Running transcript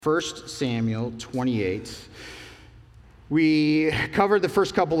1 Samuel 28. We covered the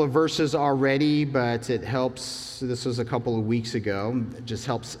first couple of verses already, but it helps. This was a couple of weeks ago. It just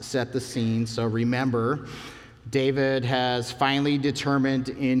helps set the scene. So remember, David has finally determined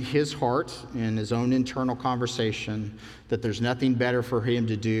in his heart, in his own internal conversation, that there's nothing better for him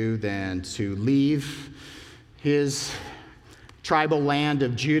to do than to leave his tribal land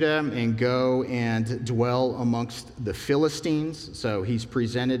of Judah and go and dwell amongst the Philistines. So he's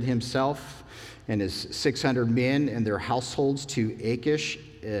presented himself and his 600 men and their households to Achish,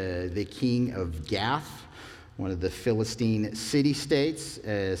 the king of Gath, one of the Philistine city-states,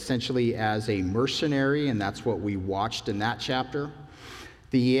 essentially as a mercenary, and that's what we watched in that chapter.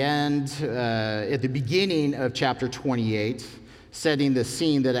 At the beginning of chapter 28, setting the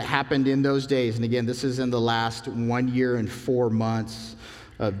scene that it happened in those days. And again, this is in the last 1 year and 4 months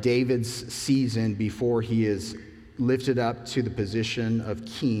of David's season before he is lifted up to the position of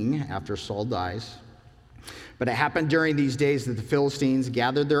king after Saul dies. But it happened during these days that the Philistines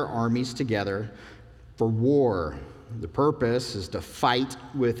gathered their armies together for war. The purpose is to fight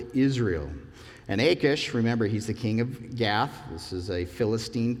with Israel. And Achish, remember, he's the king of Gath. This is a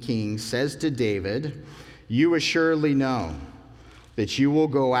Philistine king, says to David, "You assuredly know that you will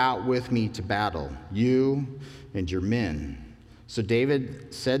go out with me to battle, you and your men." So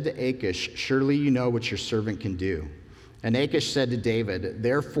David said to Achish, "Surely you know what your servant can do." And Achish said to David,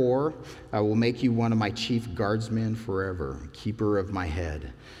 "Therefore I will make you one of my chief guardsmen forever, keeper of my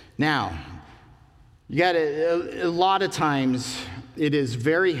head." Now, you got a lot of times it is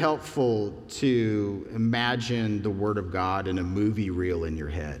very helpful to imagine the Word of God in a movie reel in your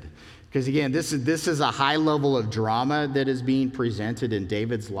head. Because again, this is a high level of drama that is being presented in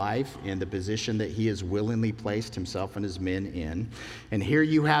David's life and the position that he has willingly placed himself and his men in. And here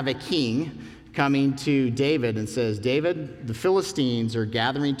you have a king coming to David and says, "David, the Philistines are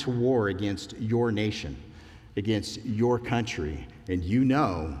gathering to war against your nation, against your country, and you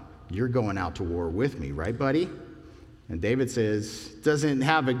know you're going out to war with me, right, buddy?" And David says, doesn't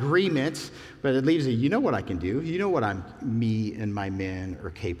have agreement, but it leaves it, "You know what I can do. You know what me and my men are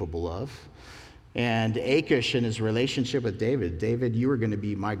capable of." And Achish, in his relationship with David, "David, you are going to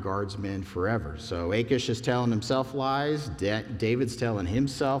be my guardsman forever." So Achish is telling himself lies. David's telling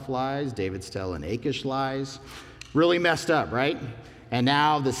himself lies. David's telling Achish lies. Really messed up, right? And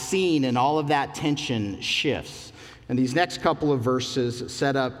now the scene and all of that tension shifts. And these next couple of verses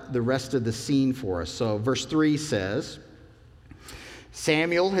set up the rest of the scene for us. So verse 3 says,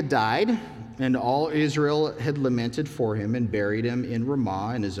 "Samuel had died, and all Israel had lamented for him and buried him in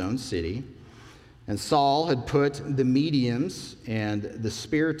Ramah in his own city. And Saul had put the mediums and the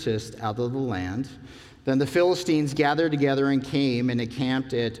spiritists out of the land. Then the Philistines gathered together and came and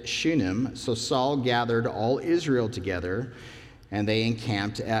encamped at Shunem. So Saul gathered all Israel together, and they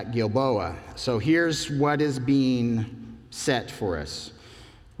encamped at Gilboa." So here's what is being set for us.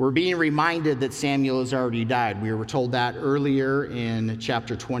 We're being reminded that Samuel has already died. We were told that earlier in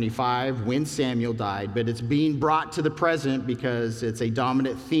chapter 25 when Samuel died, but it's being brought to the present because it's a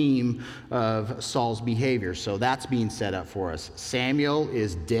dominant theme of Saul's behavior. So that's being set up for us. Samuel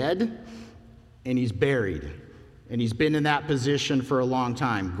is dead and he's buried, and he's been in that position for a long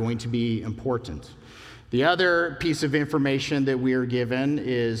time, going to be important. The other piece of information that we are given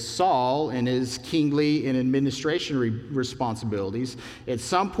is Saul and his kingly and administration responsibilities. At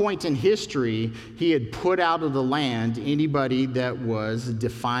some point in history, he had put out of the land anybody that was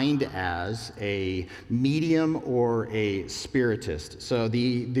defined as a medium or a spiritist. So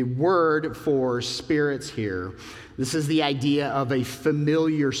the word for spirits here, this is the idea of a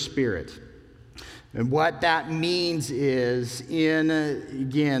familiar spirit. And what that means is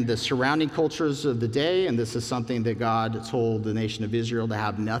again, the surrounding cultures of the day, and this is something that God told the nation of Israel to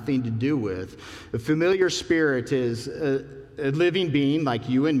have nothing to do with. The familiar spirit is a living being like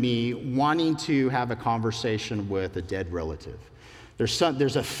you and me wanting to have a conversation with a dead relative. There's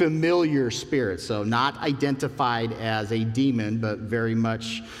a familiar spirit, so not identified as a demon, but very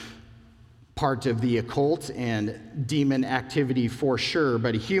much part of the occult and demon activity for sure,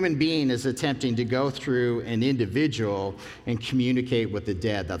 but a human being is attempting to go through an individual and communicate with the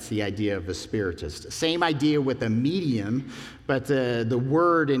dead. That's the idea of a spiritist. Same idea with a medium, but the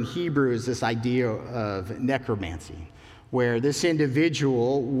word in Hebrew is this idea of necromancy, where this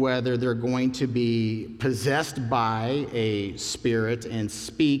individual, whether they're going to be possessed by a spirit and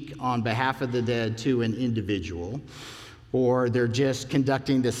speak on behalf of the dead to an individual, or they're just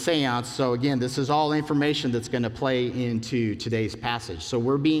conducting the seance. So again, this is all information that's going to play into today's passage. So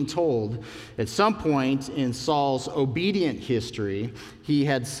we're being told at some point in Saul's obedient history, he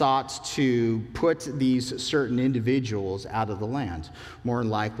had sought to put these certain individuals out of the land. More than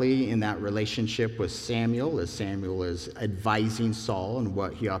likely in that relationship with Samuel, as Samuel is advising Saul on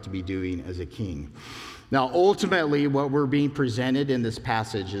what he ought to be doing as a king. Now, ultimately, what we're being presented in this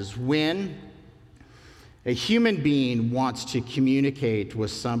passage is when a human being wants to communicate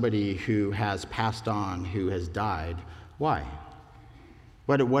with somebody who has passed on, who has died. Why?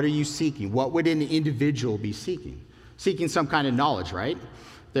 What are you seeking? What would an individual be seeking? Seeking some kind of knowledge, right?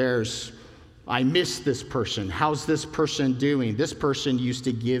 I miss this person. How's this person doing? This person used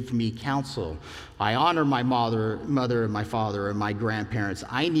to give me counsel. I honor my mother and my father and my grandparents.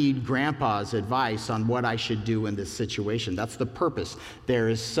 I need grandpa's advice on what I should do in this situation. That's the purpose. There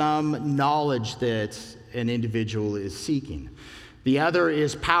is some knowledge that an individual is seeking. The other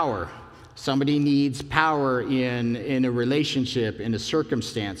is power. Somebody needs power in a relationship, in a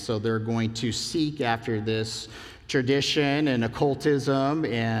circumstance, so they're going to seek after this tradition and occultism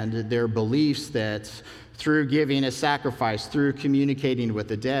and their beliefs that through giving a sacrifice, through communicating with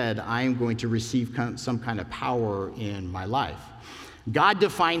the dead, I am going to receive some kind of power in my life. God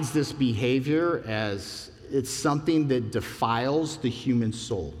defines this behavior as it's something that defiles the human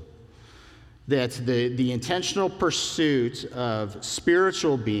soul. That the intentional pursuit of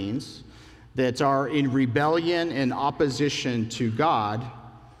spiritual beings that are in rebellion and opposition to God,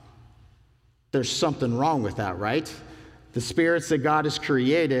 there's something wrong with that, right? The spirits that God has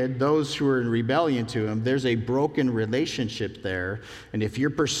created, those who are in rebellion to him, there's a broken relationship there. And if you're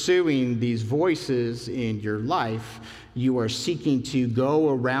pursuing these voices in your life, you are seeking to go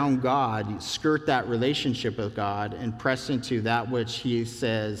around God, skirt that relationship with God, and press into that which he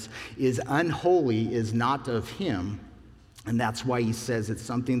says is unholy, is not of him. And that's why he says it's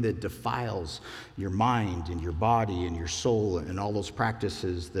something that defiles your mind and your body and your soul and all those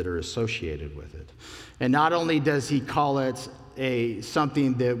practices that are associated with it. And not only does he call it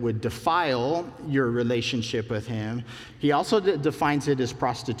something that would defile your relationship with him, he also defines it as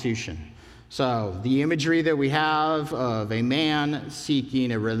prostitution. So the imagery that we have of a man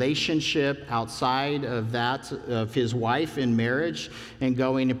seeking a relationship outside of that of his wife in marriage and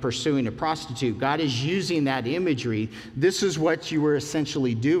going and pursuing a prostitute, God is using that imagery. This is what you are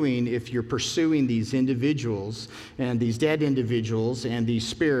essentially doing if you're pursuing these individuals and these dead individuals and these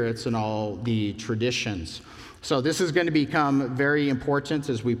spirits and all the traditions. So this is going to become very important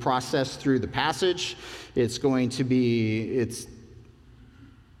as we process through the passage.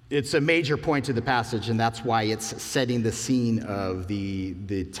 It's a major point to the passage, and that's why it's setting the scene of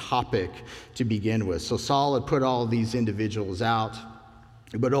the topic to begin with. So Saul had put all of these individuals out,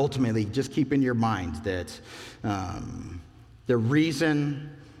 but ultimately, just keep in your mind that the reason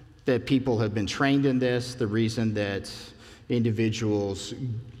that people have been trained in this, the reason that individuals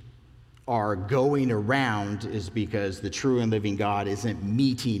are going around is because the true and living God isn't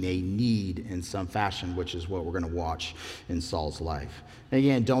meeting a need in some fashion, which is what we're going to watch in Saul's life.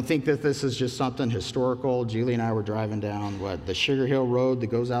 Again, don't think that this is just something historical. Julie and I were driving down the Sugar Hill Road that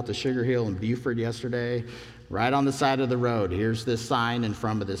goes out to Sugar Hill in Beaufort yesterday. Right on the side of the road, here's this sign in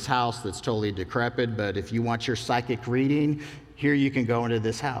front of this house that's totally decrepit, but if you want your psychic reading, here you can go into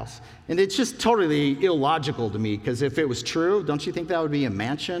this house. And it's just totally illogical to me, because if it was true, don't you think that would be a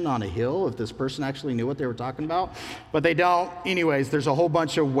mansion on a hill if this person actually knew what they were talking about? But they don't. Anyways, there's a whole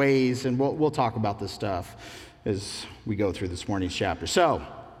bunch of ways, and we'll talk about this stuff as we go through this morning's chapter. So,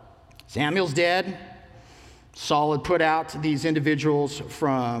 Samuel's dead. Saul had put out these individuals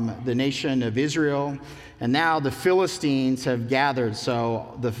from the nation of Israel, and now the Philistines have gathered.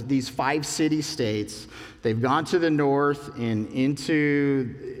 So these 5 city-states, they've gone to the north and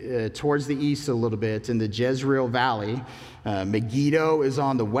into towards the east a little bit in the Jezreel Valley. Megiddo is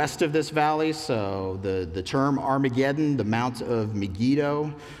on the west of this valley, so the term Armageddon, the Mount of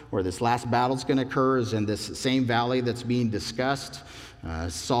Megiddo, where this last battle is going to occur, is in this same valley that's being discussed.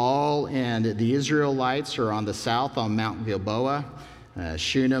 Saul and the Israelites are on the south on Mount Gilboa.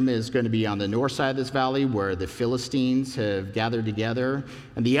 Shunem is going to be on the north side of this valley where the Philistines have gathered together.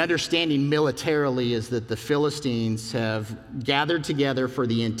 And the understanding militarily is that the Philistines have gathered together for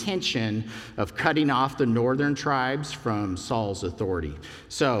the intention of cutting off the northern tribes from Saul's authority.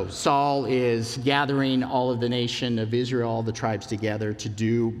 So Saul is gathering all of the nation of Israel, all the tribes together to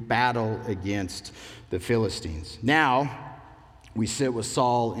do battle against the Philistines. Now, we sit with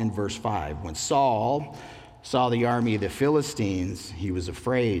Saul in verse 5. When Saul saw the army of the Philistines, he was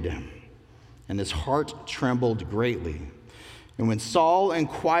afraid, and his heart trembled greatly. And when Saul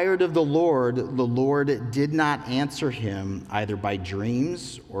inquired of the Lord did not answer him either by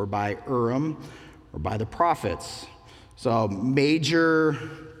dreams or by Urim or by the prophets. So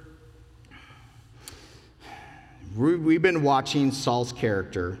we've been watching Saul's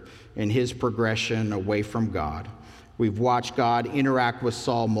character and his progression away from God. We've watched God interact with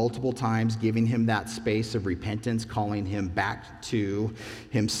Saul multiple times, giving him that space of repentance, calling him back to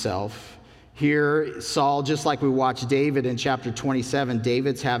himself. Here, Saul, just like we watched David in chapter 27,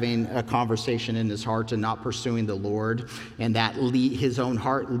 David's having a conversation in his heart and not pursuing the Lord, and that his own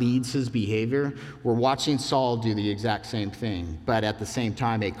heart leads his behavior. We're watching Saul do the exact same thing, but at the same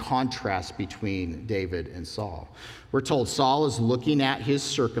time, a contrast between David and Saul. We're told Saul is looking at his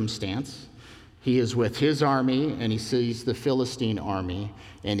circumstance. He is with his army, and he sees the Philistine army,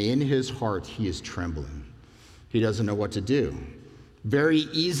 and in his heart, he is trembling. He doesn't know what to do. Very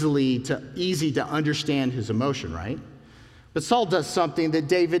easy to understand his emotion, right? But Saul does something that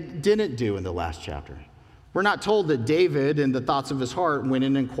David didn't do in the last chapter. We're not told that David, in the thoughts of his heart, went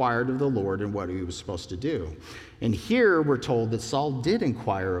and inquired of the Lord and what he was supposed to do. And here we're told that Saul did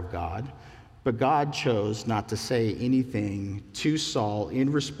inquire of God, but God chose not to say anything to Saul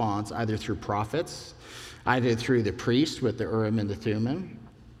in response, either through prophets, either through the priest with the Urim and the Thummim,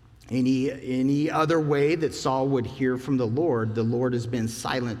 any other way that Saul would hear from the Lord has been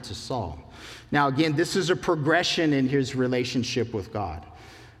silent to Saul. Now, again, this is a progression in his relationship with God.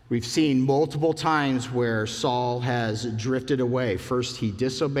 We've seen multiple times where Saul has drifted away. First, he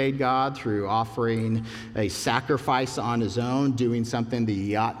disobeyed God through offering a sacrifice on his own, doing something that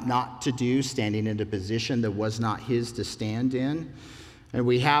he ought not to do, standing in a position that was not his to stand in. And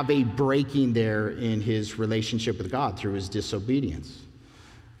we have a breaking there in his relationship with God through his disobedience.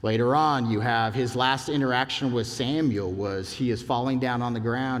 Later on, you have his last interaction with Samuel was he is falling down on the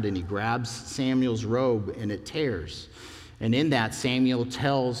ground and he grabs Samuel's robe and it tears. And in that, Samuel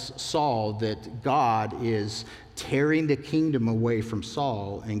tells Saul that God is tearing the kingdom away from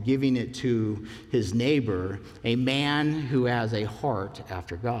Saul and giving it to his neighbor, a man who has a heart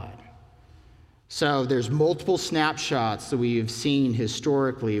after God. So there's multiple snapshots that we have seen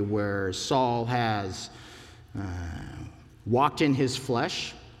historically where Saul has walked in his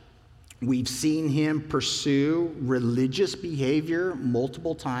flesh. We've seen him pursue religious behavior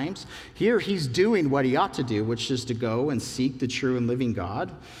multiple times. Here he's doing what he ought to do, which is to go and seek the true and living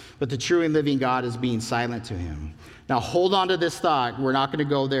God. But the true and living God is being silent to him. Now hold on to this thought. We're not going to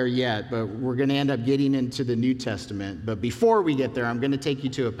go there yet, but we're going to end up getting into the New Testament. But before we get there, I'm going to take you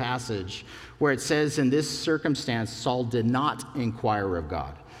to a passage where it says, in this circumstance, Saul did not inquire of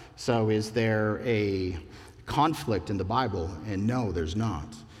God. So is there a conflict in the Bible? And no, there's not.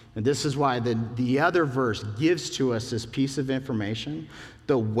 And this is why the other verse gives to us this piece of information.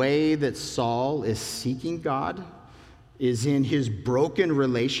 The way that Saul is seeking God is in his broken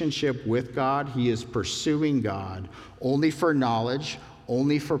relationship with God. He is pursuing God only for knowledge,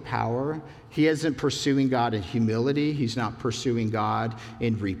 only for power. He isn't pursuing God in humility. He's not pursuing God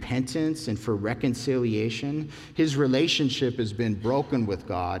in repentance and for reconciliation. His relationship has been broken with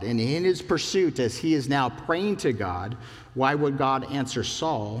God. And in his pursuit, as he is now praying to God, why would God answer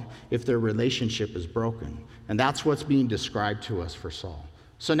Saul if their relationship is broken? And that's what's being described to us for Saul.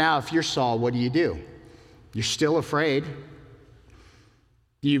 So now if you're Saul, what do? You're still afraid.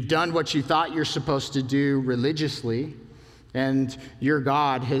 You've done what you thought you're supposed to do religiously, and your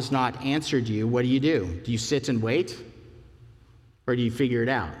God has not answered you. What do? Do you sit and wait? Or do you figure it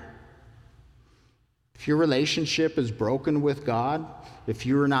out? If your relationship is broken with God, if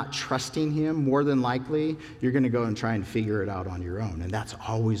you're not trusting him, more than likely, you're going to go and try and figure it out on your own. And that's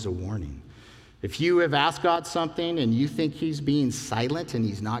always a warning. If you have asked God something and you think he's being silent and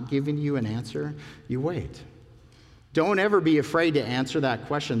he's not giving you an answer, you wait. Don't ever be afraid to answer that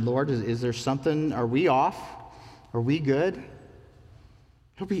question. Lord, is there something? Are we off? Are we good?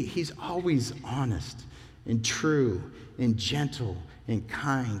 He's always honest and true and gentle and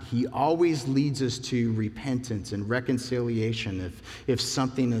kind. He always leads us to repentance and reconciliation if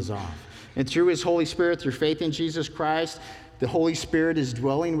something is off. And through his Holy Spirit, through faith in Jesus Christ, the Holy Spirit is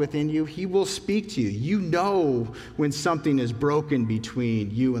dwelling within you. He will speak to you. You know when something is broken between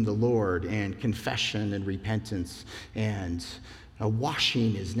you and the Lord, and confession and repentance and a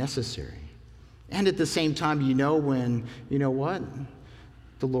washing is necessary. And at the same time, you know when, you know what?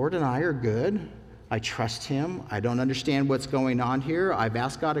 The Lord and I are good. I trust him. I don't understand what's going on here. I've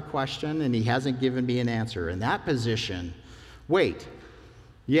asked God a question and he hasn't given me an answer. In that position, wait.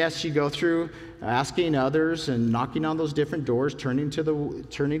 Yes, you go through asking others and knocking on those different doors, turning to the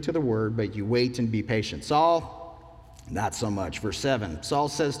word, but you wait and be patient. Saul, Not so much. Verse 7, Saul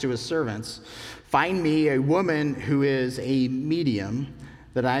says to his servants, "Find me a woman who is a medium,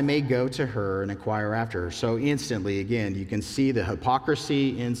 that I may go to her and inquire after her." So instantly, again, you can see the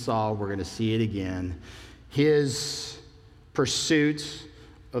hypocrisy in Saul. We're going to see it again. His pursuit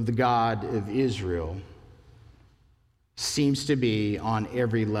of the God of Israel seems to be on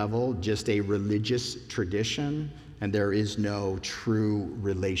every level just a religious tradition, and there is no true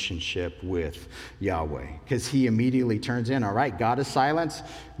relationship with Yahweh. Because he immediately turns in, all right, God is silent,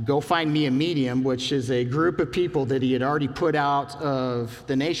 go find me a medium, which is a group of people that he had already put out of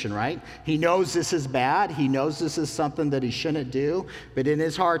the nation, right? He knows this is bad, he knows this is something that he shouldn't do, but in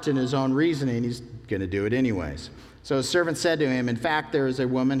his heart and his own reasoning, he's going to do it anyways. So his servant said to him, "In fact, there is a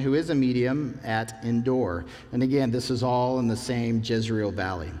woman who is a medium at Endor." And again, this is all in the same Jezreel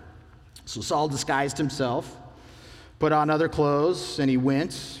Valley. So Saul disguised himself, put on other clothes, and he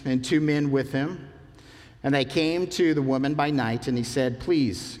went, and 2 men with him. And they came to the woman by night, and he said,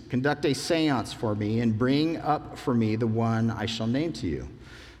 "Please conduct a seance for me, and bring up for me the one I shall name to you."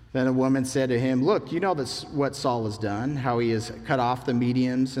 Then a woman said to him, "Look, you know that's what Saul has done, how he has cut off the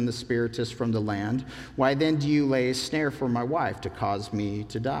mediums and the spiritists from the land. Why then do you lay a snare for my wife to cause me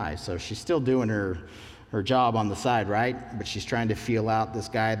to die?" So she's still doing her job on the side, right? But she's trying to feel out this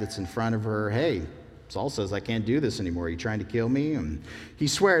guy that's in front of her. Hey, Saul says, "I can't do this anymore. Are you trying to kill me?" And he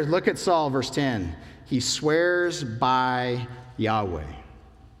swears, look at Saul, verse 10. He swears by Yahweh.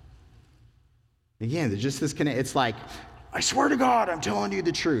 Again, there's just this it's like, "I swear to God, I'm telling you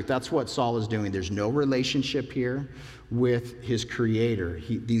the truth." That's what Saul is doing. There's no relationship here with his creator.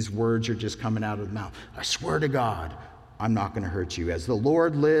 These words are just coming out of the mouth. "I swear to God, I'm not going to hurt you. As the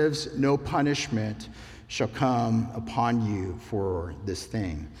Lord lives, no punishment shall come upon you for this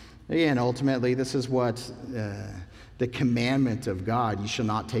thing." Again, ultimately, this is what the commandment of God, "You shall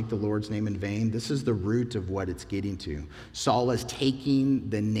not take the Lord's name in vain." This is the root of what it's getting to. Saul is taking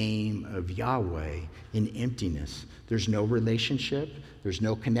the name of Yahweh in emptiness. There's no relationship. There's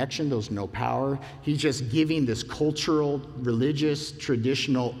no connection. There's no power. He's just giving this cultural, religious,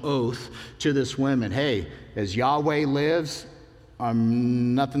 traditional oath to this woman. Hey, as Yahweh lives,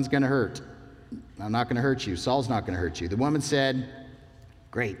 nothing's going to hurt. I'm not going to hurt you. Saul's not going to hurt you. The woman said,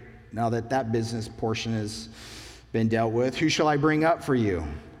 "Great. Now that business portion has been dealt with, who shall I bring up for you?" And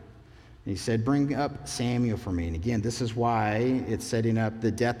he said, "Bring up Samuel for me." And again, this is why it's setting up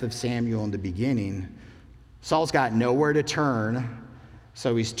the death of Samuel in the beginning. Saul's got nowhere to turn,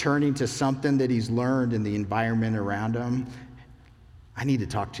 so he's turning to something that he's learned in the environment around him. I need to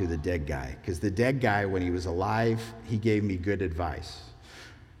talk to the dead guy, because the dead guy, when he was alive, he gave me good advice.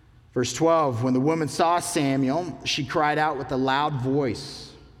 Verse 12, when the woman saw Samuel, she cried out with a loud voice.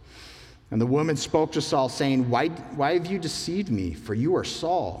 And the woman spoke to Saul, saying, Why have you deceived me? For you are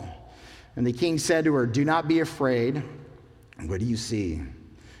Saul. And the king said to her, "Do not be afraid. What do you see?"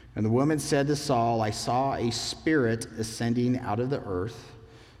 And the woman said to Saul, "I saw a spirit ascending out of the earth."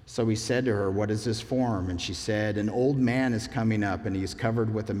 So he said to her, "What is his form?" And she said, "An old man is coming up, and he is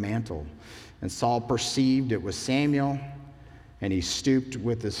covered with a mantle." And Saul perceived it was Samuel, and he stooped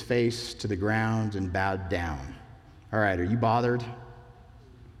with his face to the ground and bowed down. All right, are you bothered?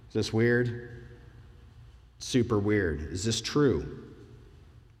 Is this weird? Super weird. Is this true?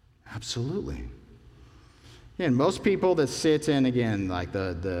 Absolutely. And most people that sit in, again, like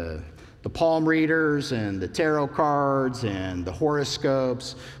the palm readers and the tarot cards and the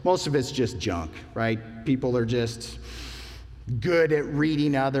horoscopes, most of it's just junk, right? People are just good at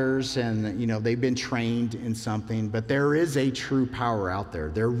reading others, and they've been trained in something, but there is a true power out there.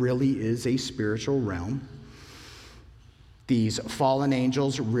 There really is a spiritual realm. These fallen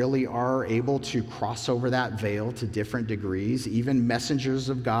angels really are able to cross over that veil to different degrees. Even messengers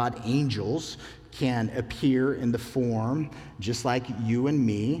of God, angels, can appear in the form just like you and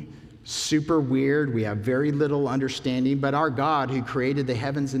me. Super weird. We have very little understanding, but our God who created the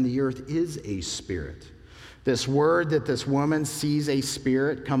heavens and the earth is a spirit. This word that this woman sees a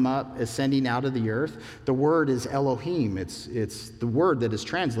spirit come up ascending out of the earth, the word is Elohim. It's the word that is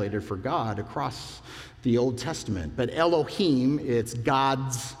translated for God across the Old Testament. But Elohim, it's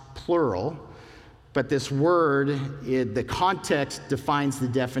God's plural. But this word, the context defines the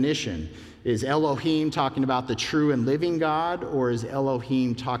definition. Is Elohim talking about the true and living God, or is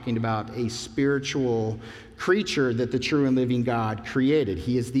Elohim talking about a spiritual creature that the true and living God created?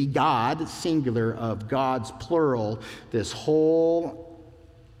 He is the God, singular, of God's plural, this whole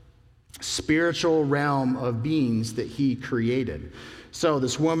spiritual realm of beings that he created. So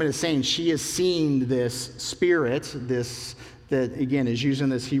this woman is saying she has seen this spirit, that again is using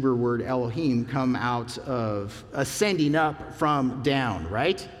this Hebrew word Elohim, come out of, ascending up from down,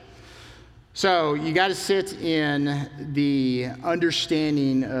 right? So you got to sit in the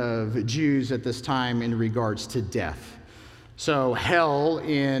understanding of Jews at this time in regards to death. So hell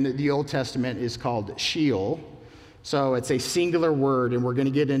in the Old Testament is called Sheol. So it's a singular word, and we're going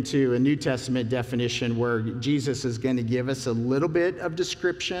to get into a New Testament definition where Jesus is going to give us a little bit of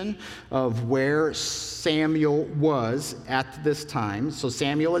description of where Samuel was at this time. So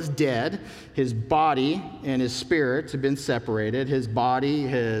Samuel is dead. His body and his spirit have been separated. His body,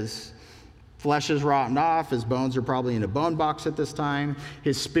 his flesh is rotten off. His bones are probably in a bone box at this time.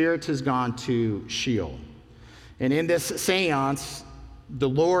 His spirit has gone to Sheol. And in this seance, the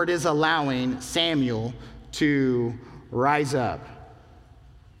Lord is allowing Samuel to rise up.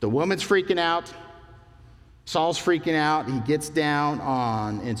 The woman's freaking out. Saul's freaking out. He gets down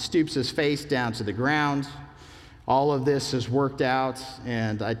on and stoops his face down to the ground. All of this is worked out,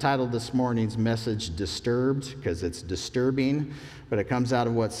 and I titled this morning's message Disturbed because it's disturbing, but it comes out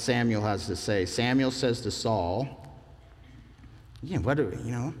of what Samuel has to say. Samuel says to Saul, is he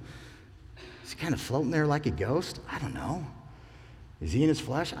kind of floating there like a ghost? I don't know. Is he in his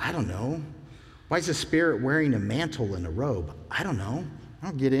flesh? I don't know. Why is the spirit wearing a mantle and a robe? I don't know. I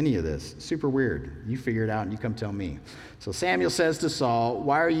don't get any of this. Super weird. You figure it out and you come tell me. So Samuel says to Saul,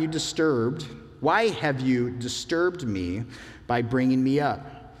 why are you disturbed? Why have you disturbed me by bringing me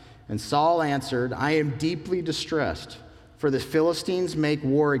up? And Saul answered, I am deeply distressed, for the Philistines make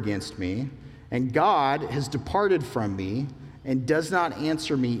war against me, and God has departed from me and does not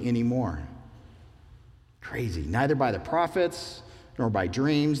answer me anymore. Crazy. Neither by the prophets nor by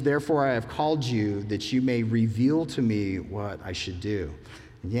dreams. Therefore, I have called you that you may reveal to me what I should do.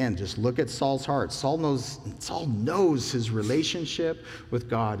 Again, just look at Saul's heart. Saul knows his relationship with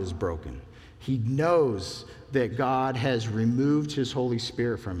God is broken. He knows that God has removed his Holy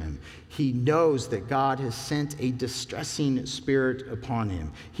Spirit from him. He knows that God has sent a distressing spirit upon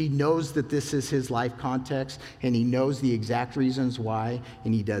him. He knows that this is his life context, and he knows the exact reasons why,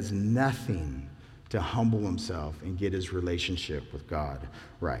 and he does nothing to humble himself and get his relationship with God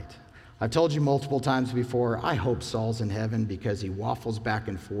right. I've told you multiple times before, I hope Saul's in heaven because he waffles back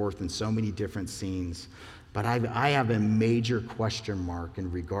and forth in so many different scenes. But I have a major question mark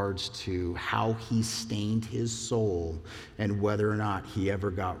in regards to how he stained his soul and whether or not he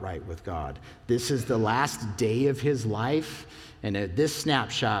ever got right with God. This is the last day of his life, and this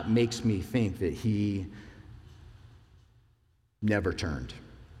snapshot makes me think that he never turned.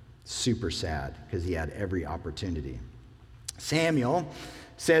 Super sad because he had every opportunity. Samuel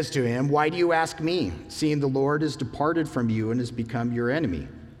says to him, why do you ask me, seeing the Lord has departed from you and has become your enemy?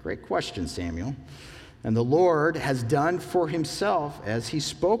 Great question, Samuel. And the Lord has done for himself as he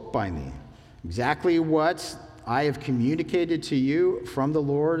spoke by me. Exactly what I have communicated to you from the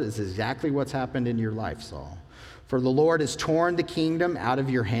Lord is exactly what's happened in your life, Saul. For the Lord has torn the kingdom out of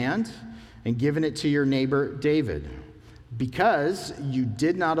your hand and given it to your neighbor David, because you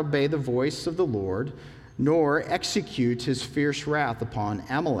did not obey the voice of the Lord, nor execute his fierce wrath upon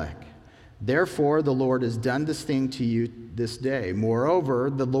Amalek. Therefore, the Lord has done this thing to you this day. Moreover,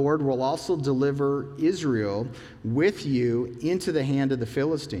 the Lord will also deliver Israel with you into the hand of the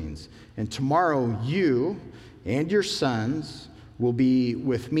Philistines. And tomorrow you and your sons will be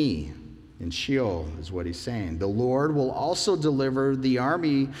with me in Sheol, is what he's saying. The Lord will also deliver the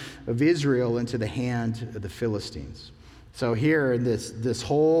army of Israel into the hand of the Philistines. So here in this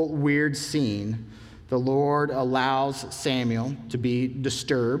whole weird scene, the Lord allows Samuel to be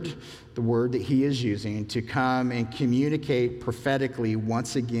disturbed, the word that he is using, to come and communicate prophetically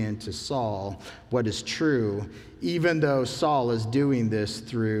once again to Saul what is true, even though Saul is doing this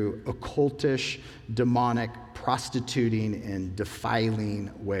through occultish, demonic, prostituting, and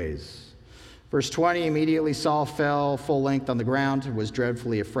defiling ways. Verse 20, immediately Saul fell full length on the ground and was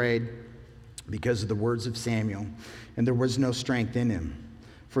dreadfully afraid because of the words of Samuel, and there was no strength in him,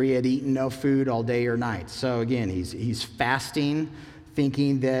 for he had eaten no food all day or night. So again, he's fasting,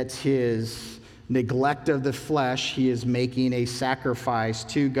 thinking that his neglect of the flesh, he is making a sacrifice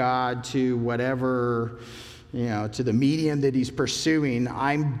to God, to whatever, to the medium that he's pursuing.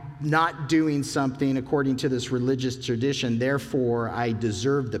 I'm not doing something according to this religious tradition, therefore I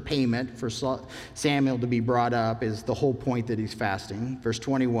deserve the payment for Samuel to be brought up, is the whole point that he's fasting. Verse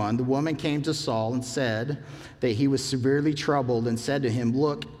 21, the woman came to Saul and said that he was severely troubled, and said to him,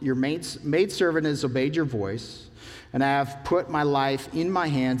 look, your maidservant has obeyed your voice, and I have put my life in my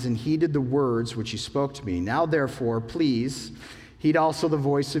hands and heeded the words which you spoke to me. Now therefore, please heed also the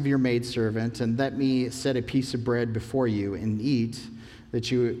voice of your maidservant, and let me set a piece of bread before you and eat, that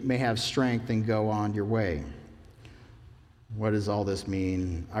you may have strength and go on your way. What does all this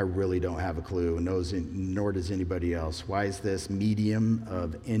mean? I really don't have a clue, nor does anybody else. Why is this medium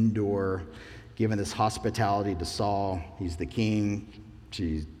of Endor giving this hospitality to Saul? He's the king.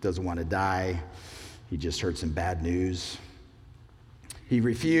 He doesn't want to die. He just heard some bad news. He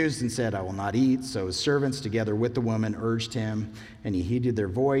refused and said, I will not eat. So his servants, together with the woman, urged him, and he heeded their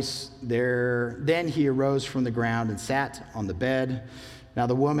voice. Then he arose from the ground and sat on the bed. Now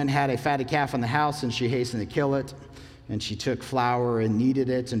the woman had a fatted calf in the house, and she hastened to kill it. And she took flour and kneaded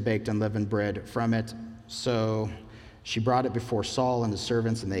it and baked unleavened bread from it. So she brought it before Saul and his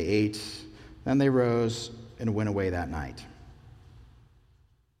servants, and they ate. Then they rose and went away that night.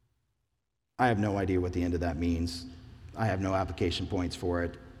 I have no idea what the end of that means. I have no application points for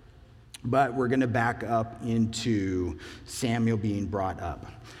it. But we're going to back up into Samuel being brought up.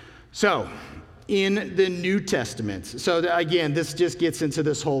 So, in the New Testament, again, this just gets into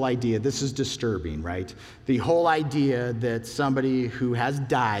this whole idea. This is disturbing, right? The whole idea that somebody who has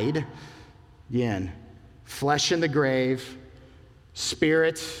died, again, flesh in the grave,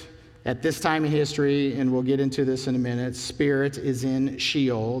 spirit at this time in history, and we'll get into this in a minute, spirit is in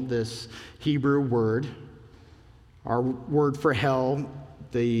Sheol, this Hebrew word. Our word for hell,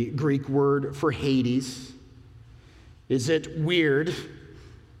 the Greek word for Hades. Is it weird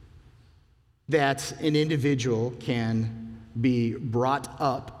that an individual can be brought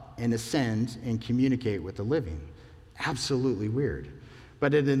up and ascend and communicate with the living? Absolutely weird.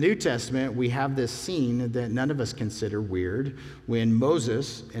 But in the New Testament, we have this scene that none of us consider weird when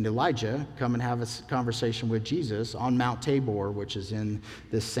Moses and Elijah come and have a conversation with Jesus on Mount Tabor, which is in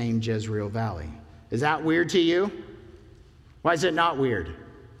this same Jezreel Valley. Is that weird to you? Why is it not weird?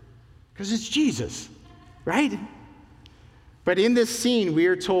 Because it's Jesus, right? But in this scene, we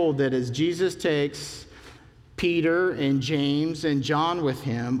are told that as Jesus takes Peter and James and John with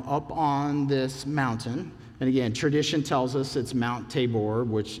him up on this mountain, and again, tradition tells us it's Mount Tabor,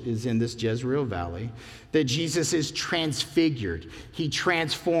 which is in this Jezreel Valley, that Jesus is transfigured. He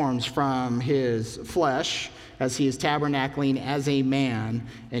transforms from his flesh as he is tabernacling as a man,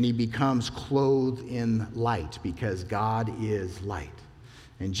 and he becomes clothed in light because God is light.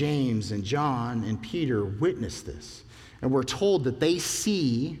 And James and John and Peter witness this. And we're told that they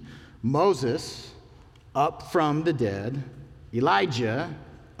see Moses up from the dead, Elijah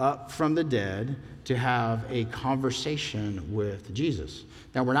up from the dead, to have a conversation with Jesus.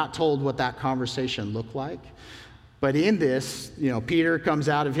 Now, we're not told what that conversation looked like, but in this, Peter comes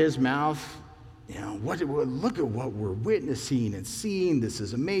out of his mouth, look at what we're witnessing and seeing. This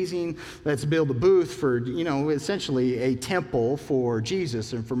is amazing. Let's build a booth for, essentially a temple for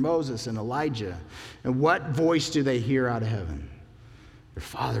Jesus and for Moses and Elijah. And what voice do they hear out of heaven? Their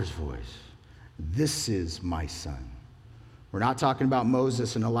Father's voice. This is my son. We're not talking about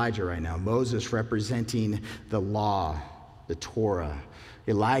Moses and Elijah right now. Moses representing the law, the Torah.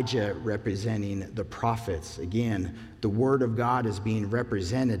 Elijah representing the prophets. Again, the word of God is being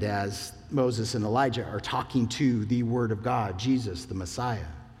represented as Moses and Elijah are talking to the word of God, Jesus, the Messiah.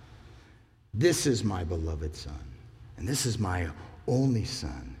 This is my beloved son, and this is my only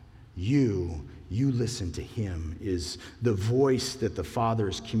son. You listen to him, is the voice that the Father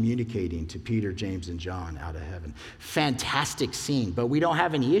is communicating to Peter, James, and John out of heaven. Fantastic scene, but we don't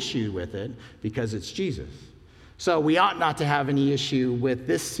have any issue with it because it's Jesus. So we ought not to have any issue with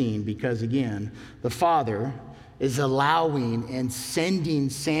this scene because, again, the Father is allowing and sending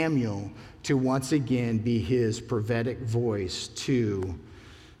Samuel to once again be his prophetic voice to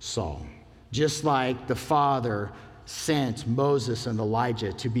Saul. Just like the Father sent Moses and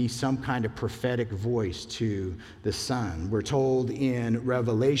Elijah to be some kind of prophetic voice to the Son. We're told in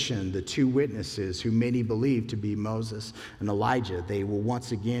Revelation, the two witnesses who many believe to be Moses and Elijah, they will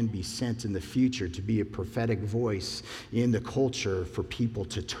once again be sent in the future to be a prophetic voice in the culture for people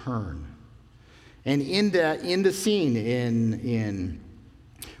to turn. And in the scene, in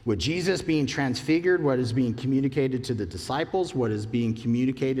with Jesus being transfigured, what is being communicated to the disciples, what is being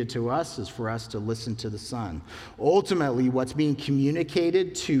communicated to us is for us to listen to the Son. Ultimately, what's being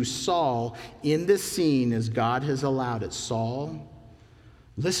communicated to Saul in this scene as God has allowed it. Saul,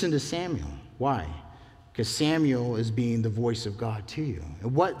 listen to Samuel. Why? Because Samuel is being the voice of God to you.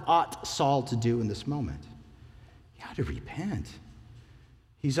 And what ought Saul to do in this moment? He ought to repent.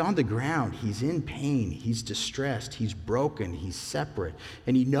 He's on the ground, he's in pain, he's distressed, he's broken, he's separate,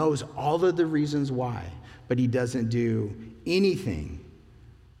 and he knows all of the reasons why, but he doesn't do anything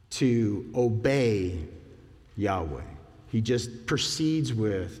to obey Yahweh. He just proceeds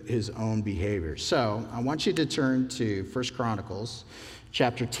with his own behavior. So I want you to turn to 1 Chronicles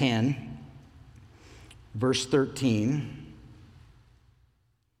chapter 10, verse 13.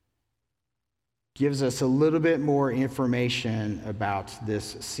 gives us a little bit more information about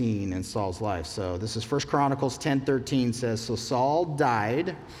this scene in Saul's life. So this is 1 Chronicles 10:13 says, "So Saul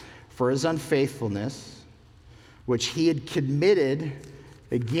died for his unfaithfulness, which he had committed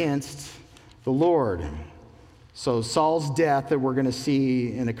against the Lord." So Saul's death that we're going to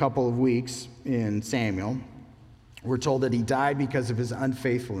see in a couple of weeks in Samuel, we're told that he died because of his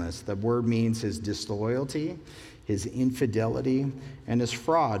unfaithfulness. The word means his disloyalty, his infidelity, and his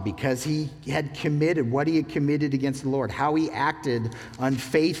fraud, because he had committed what he had committed against the Lord, how he acted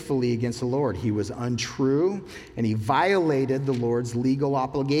unfaithfully against the Lord. He was untrue, and he violated the Lord's legal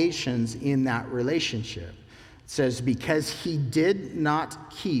obligations in that relationship. It says, because he did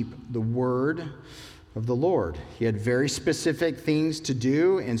not keep the word of the Lord. He had very specific things to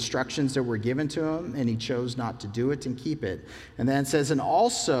do, instructions that were given to him, and he chose not to do it and keep it. And then it says, and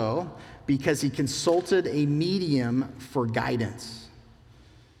also because he consulted a medium for guidance.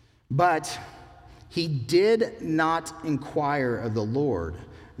 But he did not inquire of the Lord.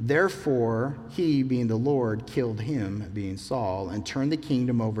 Therefore, he, being the Lord, killed him, being Saul, and turned the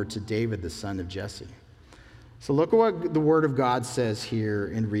kingdom over to David, the son of Jesse. So look at what the word of God says here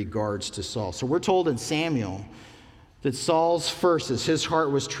in regards to Saul. So we're told in Samuel that Saul's first, as his heart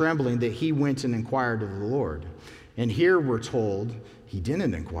was trembling, that he went and inquired of the Lord. And here we're told he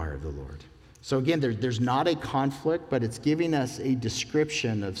didn't inquire of the Lord. So again, there's not a conflict, but it's giving us a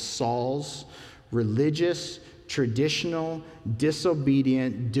description of Saul's religious, traditional,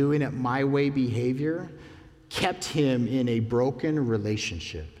 disobedient, doing it my way behavior kept him in a broken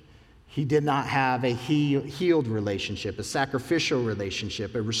relationship. He did not have a healed relationship, a sacrificial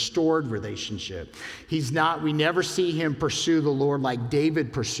relationship, a restored relationship. We never see him pursue the Lord like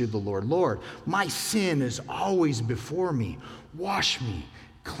David pursued the Lord. Lord, my sin is always before me. Wash me,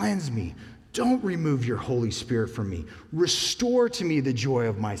 cleanse me. Don't remove your Holy Spirit from me. Restore to me the joy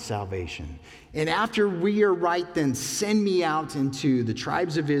of my salvation. And after we are right, then send me out into the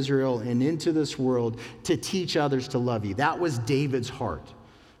tribes of Israel and into this world to teach others to love you. That was David's heart.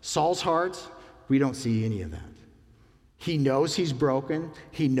 Saul's heart, we don't see any of that. He knows he's broken.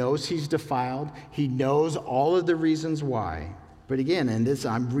 He knows he's defiled. He knows all of the reasons why. But again,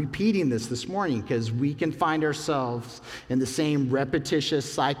 I'm repeating this morning because we can find ourselves in the same repetitious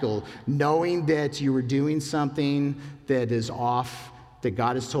cycle, knowing that you were doing something that is off, that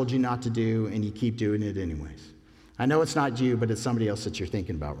God has told you not to do, and you keep doing it anyways. I know it's not you, but it's somebody else that you're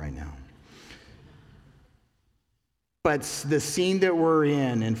thinking about right now. But the scene that we're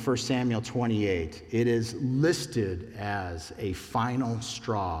in 1 Samuel 28, it is listed as a final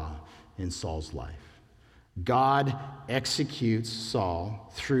straw in Saul's life. God executes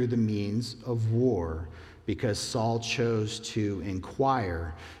Saul through the means of war because Saul chose to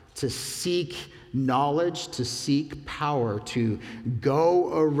inquire, to seek knowledge, to seek power, to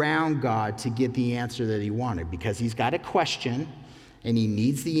go around God to get the answer that he wanted, because he's got a question and he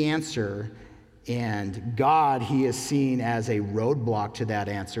needs the answer. And God, he is seen as a roadblock to that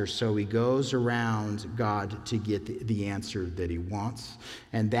answer, so he goes around God to get the answer that he wants.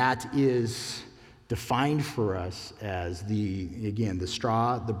 And that is defined for us as the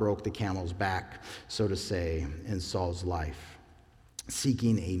straw that broke the camel's back, so to say, in Saul's life,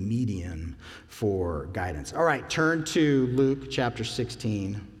 seeking a medium for guidance. All right, turn to Luke chapter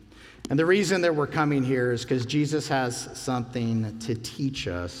 16. And the reason that we're coming here is because Jesus has something to teach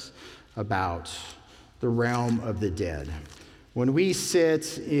us about the realm of the dead. When we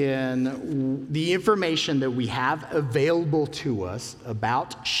sit in the information that we have available to us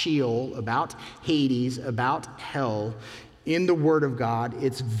about Sheol, about Hades, about hell, in the Word of God,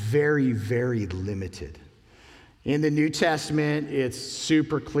 it's very, very limited. In the New Testament, it's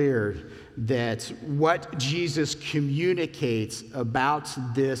super clear that what Jesus communicates about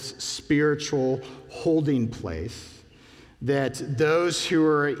this spiritual holding place, that those who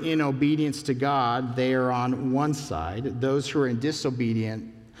are in obedience to God, they are on one side. Those who are in disobedience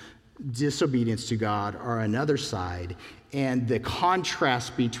to God are another side. And the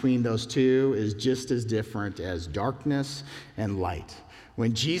contrast between those two is just as different as darkness and light.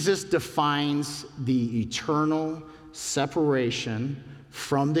 When Jesus defines the eternal separation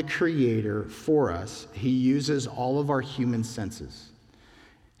from the Creator for us, he uses all of our human senses.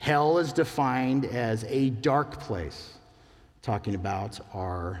 Hell is defined as a dark place, talking about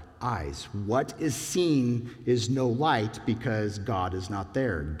our eyes. What is seen is no light because God is not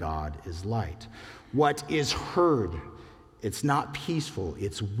there. God is light. What is heard, it's not peaceful.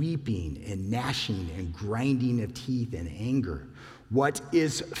 It's weeping and gnashing and grinding of teeth and anger. What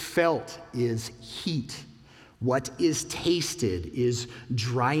is felt is heat. What is tasted is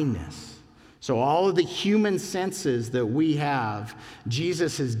dryness. So all of the human senses that we have,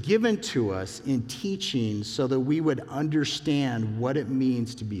 Jesus has given to us in teaching so that we would understand what it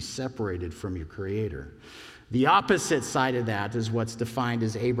means to be separated from your Creator. The opposite side of that is what's defined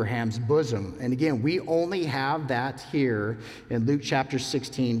as Abraham's bosom. And again, we only have that here in Luke chapter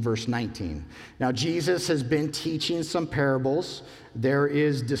 16, verse 19. Now, Jesus has been teaching some parables. There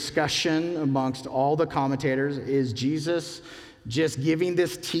is discussion amongst all the commentators. Is Jesus just giving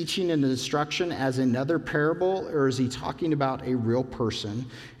this teaching and instruction as another parable, or is he talking about a real person?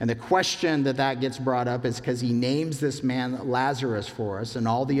 And the question that gets brought up is because he names this man Lazarus for us. In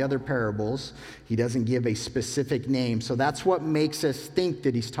all the other parables, he doesn't give a specific name. So that's what makes us think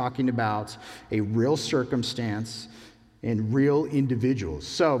that he's talking about a real circumstance and real individuals.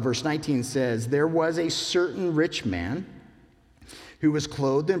 So verse 19 says, there was a certain rich man who was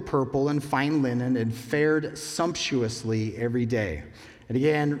clothed in purple and fine linen and fared sumptuously every day. And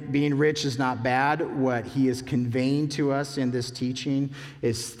again, being rich is not bad. What he is conveying to us in this teaching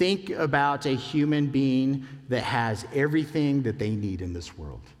is think about a human being that has everything that they need in this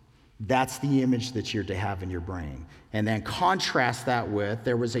world. That's the image that you're to have in your brain. And then contrast that with,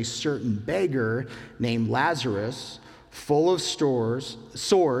 there was a certain beggar named Lazarus, full of sores,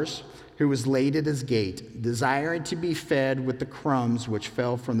 who was laid at his gate, desiring to be fed with the crumbs which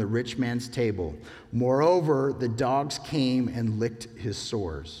fell from the rich man's table. Moreover, the dogs came and licked his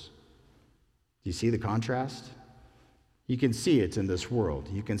sores. Do you see the contrast? You can see it in this world.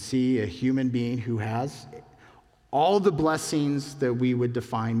 You can see a human being who has all the blessings that we would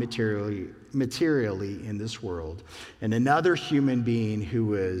define materially in this world, and another human being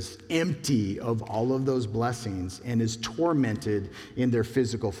who is empty of all of those blessings and is tormented in their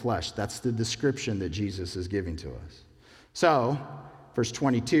physical flesh. That's the description that Jesus is giving to us. So, verse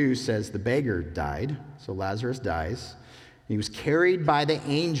 22 says the beggar died, so Lazarus dies. He was carried by the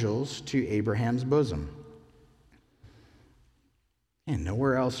angels to Abraham's bosom. And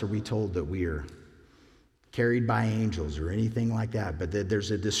nowhere else are we told that we are carried by angels or anything like that, but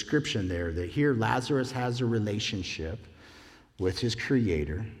there's a description there that here Lazarus has a relationship with his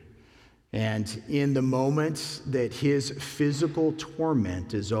Creator, and in the moments that his physical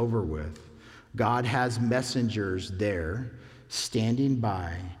torment is over with, God has messengers there standing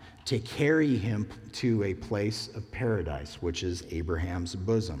by to carry him to a place of paradise, which is Abraham's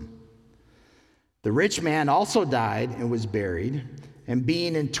bosom. The rich man also died and was buried, and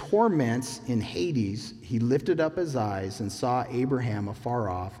being in torments in Hades, he lifted up his eyes and saw Abraham afar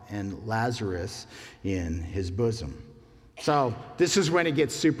off and Lazarus in his bosom. So this is when it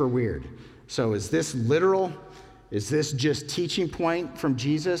gets super weird. So is this literal? Is this just teaching point from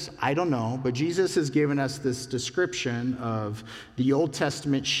Jesus? I don't know, but Jesus has given us this description of the Old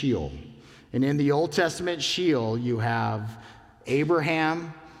Testament Sheol. And in the Old Testament Sheol, you have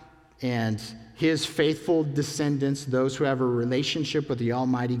Abraham and his faithful descendants, those who have a relationship with the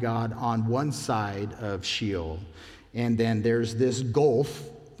Almighty God, on one side of Sheol. And then there's this gulf,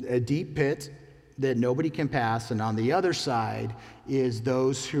 a deep pit that nobody can pass. And on the other side is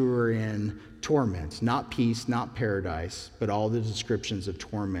those who are in torment, not peace, not paradise, but all the descriptions of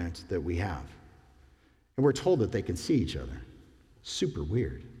torment that we have. And we're told that they can see each other. Super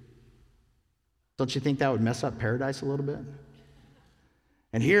weird. Don't you think that would mess up paradise a little bit?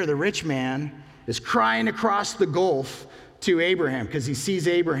 And here the rich man is crying across the gulf to Abraham because he sees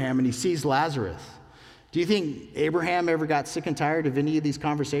Abraham and he sees Lazarus. Do you think Abraham ever got sick and tired of any of these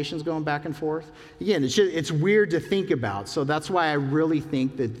conversations going back and forth? Again, it's weird to think about. So that's why I really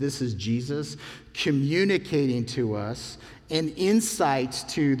think that this is Jesus communicating to us an insight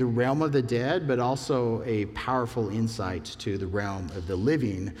to the realm of the dead, but also a powerful insight to the realm of the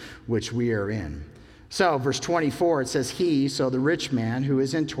living, which we are in. So verse 24, it says so the rich man who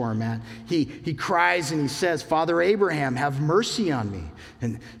is in torment, he cries and he says, Father Abraham, have mercy on me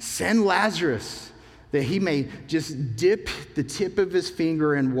and send Lazarus that he may just dip the tip of his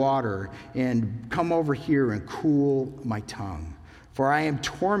finger in water and come over here and cool my tongue, for I am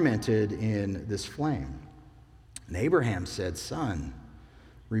tormented in this flame. And Abraham said, Son,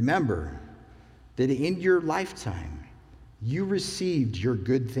 remember that in your lifetime you received your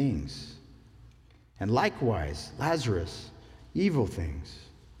good things, and likewise, Lazarus, evil things.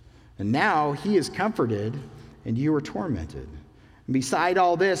 And now he is comforted, and you are tormented. And beside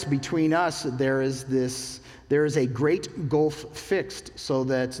all this, between us, there is a great gulf fixed, so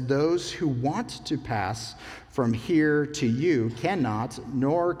that those who want to pass from here to you cannot,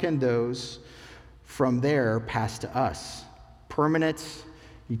 nor can those from there pass to us. Permanent,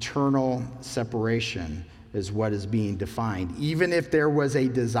 eternal separation is what is being defined. Even if there was a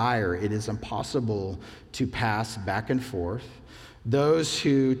desire, it is impossible to pass back and forth Those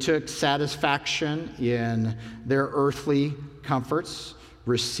who took satisfaction in their earthly comforts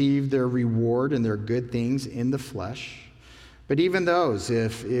received their reward and their good things in the flesh. But even those,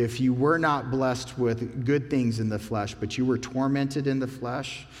 if you were not blessed with good things in the flesh, but you were tormented in the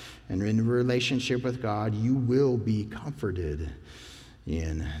flesh and in relationship with God, you will be comforted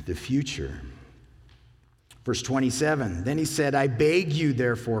in the future. Verse 27, then he said, I beg you,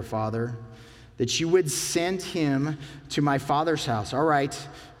 therefore, Father, that you would send him to my father's house. All right,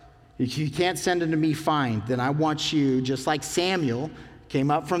 if you can't send him to me, fine. Then I want you, just like Samuel came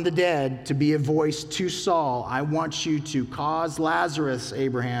up from the dead to be a voice to Saul, I want you to cause Lazarus,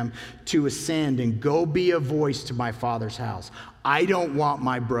 Abraham, to ascend and go be a voice to my father's house. I don't want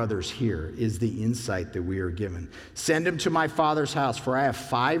my brothers here, is the insight that we are given. Send him to my father's house, for I have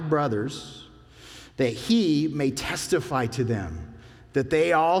 5 brothers, that he may testify to them, that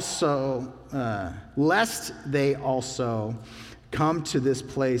they also, lest they also come to this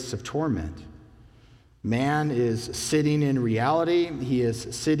place of torment. Man is sitting in reality. He is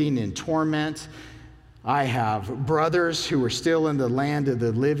sitting in torment. I have brothers who are still in the land of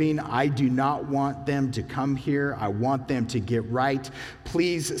the living. I do not want them to come here. I want them to get right.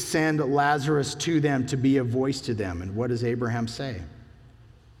 Please send Lazarus to them to be a voice to them. And what does Abraham say?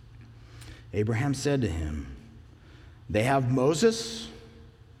 Abraham said to him, they have Moses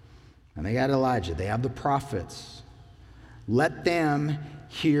and they got Elijah. They have the prophets. Let them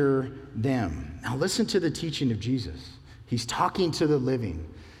hear them. Now listen to the teaching of Jesus. He's talking to the living.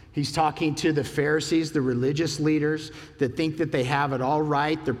 He's talking to the Pharisees, the religious leaders that think that they have it all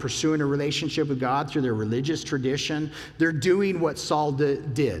right. They're pursuing a relationship with God through their religious tradition. They're doing what Saul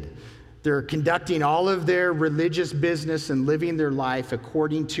did. They're conducting all of their religious business and living their life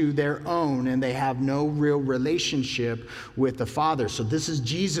according to their own, and they have no real relationship with the Father. So this is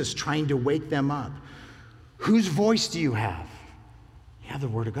Jesus trying to wake them up. Whose voice do you have? You have the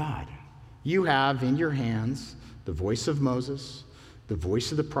Word of God. You have in your hands the voice of Moses, the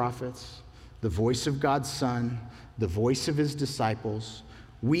voice of the prophets, the voice of God's Son, the voice of his disciples.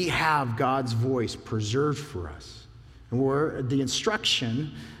 We have God's voice preserved for us. And the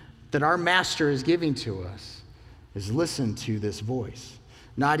instruction that our master is giving to us is listen to this voice.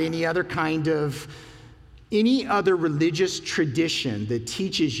 Not any other religious tradition that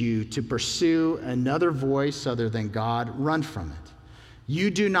teaches you to pursue another voice other than God, run from it.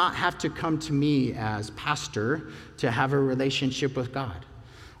 You do not have to come to me as pastor to have a relationship with God.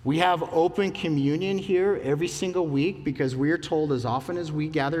 We have open communion here every single week because we are told as often as we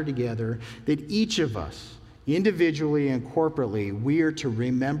gather together that each of us, individually and corporately, we are to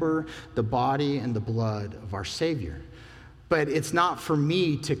remember the body and the blood of our Savior. But it's not for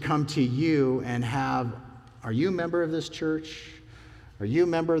me to come to you and are you a member of this church? Are you a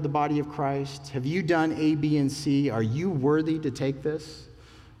member of the body of Christ? Have you done A, B, and C? Are you worthy to take this?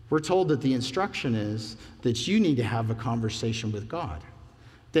 We're told that the instruction is that you need to have a conversation with God.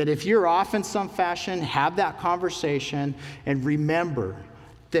 That if you're off in some fashion, have that conversation and remember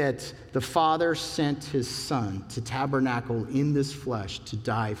that the Father sent his Son to tabernacle in this flesh to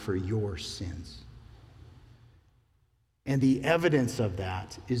die for your sins. And the evidence of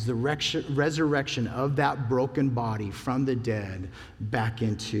that is the resurrection of that broken body from the dead back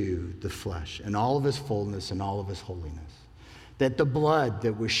into the flesh and all of his fullness and all of his holiness. That the blood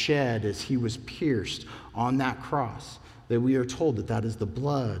that was shed as he was pierced on that cross, that we are told that that is the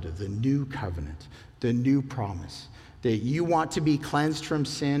blood of the new covenant, the new promise. That you want to be cleansed from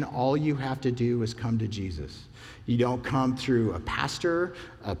sin, all you have to do is come to Jesus. You don't come through a pastor,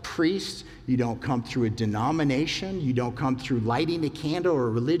 a priest. You don't come through a denomination. You don't come through lighting a candle or a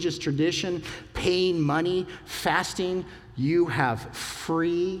religious tradition, paying money, fasting. You have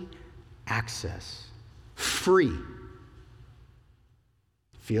free access. Free.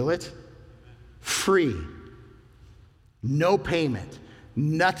 Feel it? Free. No payment.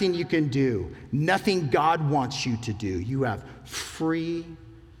 Nothing you can do. Nothing God wants you to do. You have free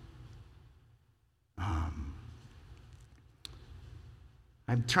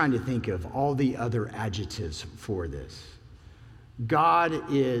I'm trying to think of all the other adjectives for this. God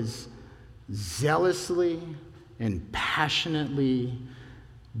is zealously and passionately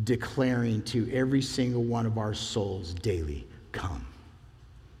declaring to every single one of our souls daily, come.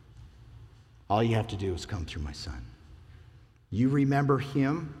 All you have to do is come through my Son. You remember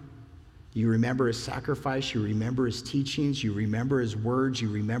him. You remember his sacrifice. You remember his teachings. You remember his words. You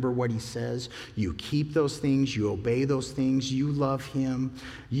remember what he says. You keep those things. You obey those things. You love him.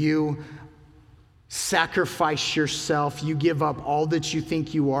 You sacrifice yourself. You give up all that you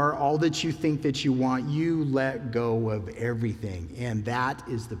think you are, all that you think that you want. You let go of everything. And that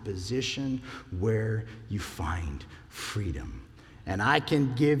is the position where you find freedom. And I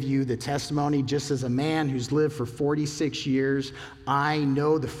can give you the testimony just as a man who's lived for 46 years. I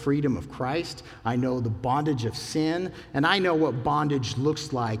know the freedom of Christ. I know the bondage of sin. And I know what bondage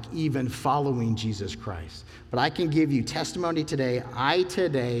looks like even following Jesus Christ. But I can give you testimony today. I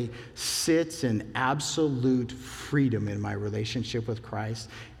today sit in absolute freedom in my relationship with Christ.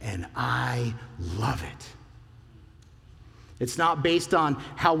 And I love it. It's not based on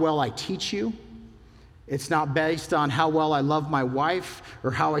how well I teach you. It's not based on how well I love my wife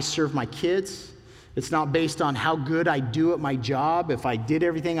or how I serve my kids. It's not based on how good I do at my job, if I did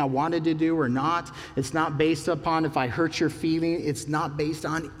everything I wanted to do or not. It's not based upon if I hurt your feeling. It's not based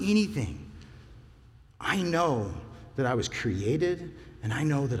on anything. I know that I was created, and I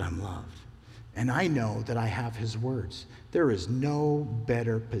know that I'm loved. And I know that I have his words. There is no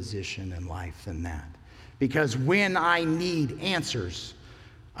better position in life than that. Because when I need answers,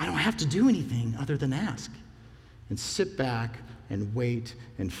 I don't have to do anything other than ask and sit back and wait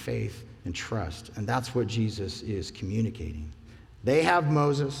in faith and trust. And that's what Jesus is communicating. They have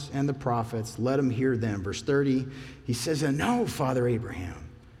Moses and the prophets. Let them hear them. Verse 30, he says, "No, Father Abraham.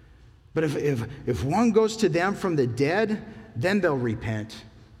 But if one goes to them from the dead, then they'll repent."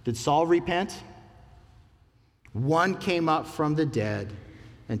 Did Saul repent? One came up from the dead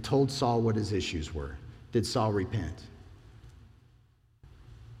and told Saul what his issues were. Did Saul repent?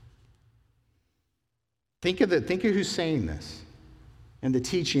 Think of who's saying this and the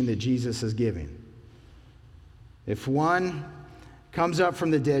teaching that Jesus is giving. If one comes up from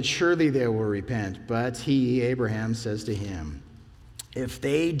the dead, surely they will repent. But he, Abraham, says to him, "If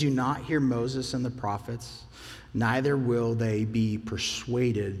they do not hear Moses and the prophets, neither will they be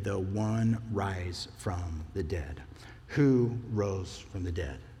persuaded though one rise from the dead." Who rose from the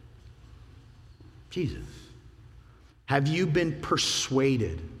dead? Jesus. Have you been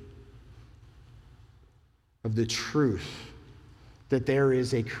persuaded of the truth that there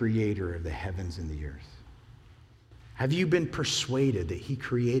is a creator of the heavens and the earth? Have you been persuaded that he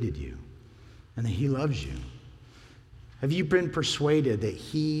created you and that he loves you? Have you been persuaded that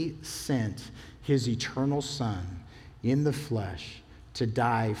he sent his eternal Son in the flesh to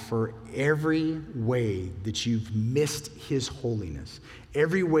die for every way that you've missed his holiness,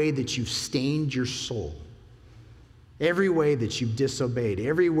 every way that you've stained your soul, every way that you've disobeyed,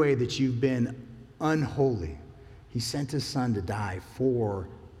 every way that you've been unholy? He sent his Son to die for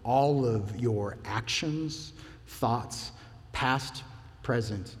all of your actions, thoughts, past,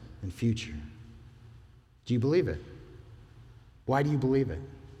 present, and future. Do you believe it? Why do you believe it?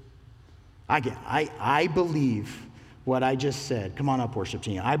 I believe what I just said. Come on up, worship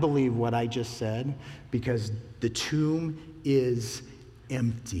team. I believe what I just said because the tomb is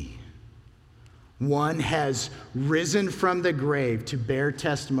empty. One has risen from the grave to bear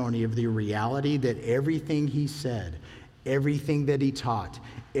testimony of the reality that everything he said, everything that he taught,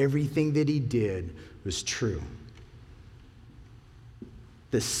 everything that he did was true.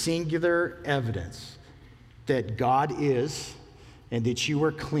 The singular evidence that God is and that you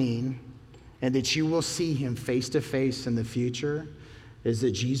are clean and that you will see him face to face in the future is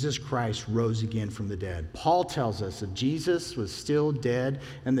that Jesus Christ rose again from the dead. Paul tells us if Jesus was still dead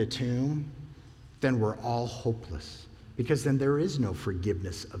in the tomb, then we're all hopeless, because then there is no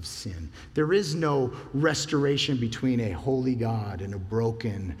forgiveness of sin. There is no restoration between a holy God and a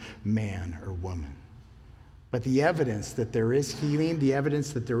broken man or woman. But the evidence that there is healing, the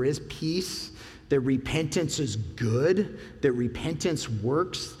evidence that there is peace, that repentance is good, that repentance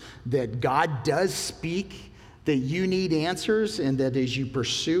works, that God does speak, that you need answers, and that as you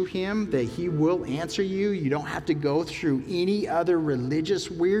pursue him, that he will answer you. You don't have to go through any other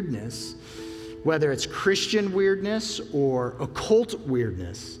religious weirdness. Whether it's Christian weirdness or occult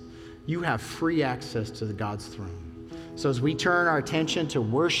weirdness, you have free access to God's throne. So as we turn our attention to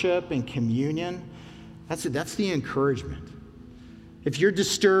worship and communion, that's the encouragement. If you're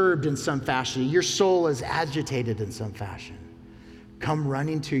disturbed in some fashion, your soul is agitated in some fashion, come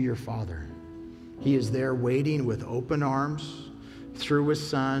running to your Father. He is there waiting with open arms through his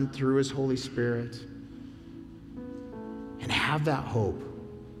Son, through his Holy Spirit. And have that hope.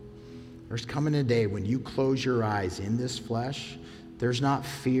 There's coming a day when you close your eyes in this flesh, there's not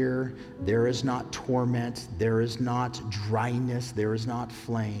fear, there is not torment, there is not dryness, there is not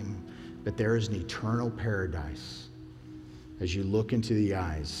flame, but there is an eternal paradise as you look into the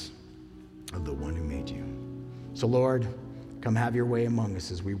eyes of the one who made you. So Lord, come have your way among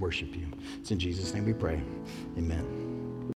us as we worship you. It's in Jesus' name we pray. Amen.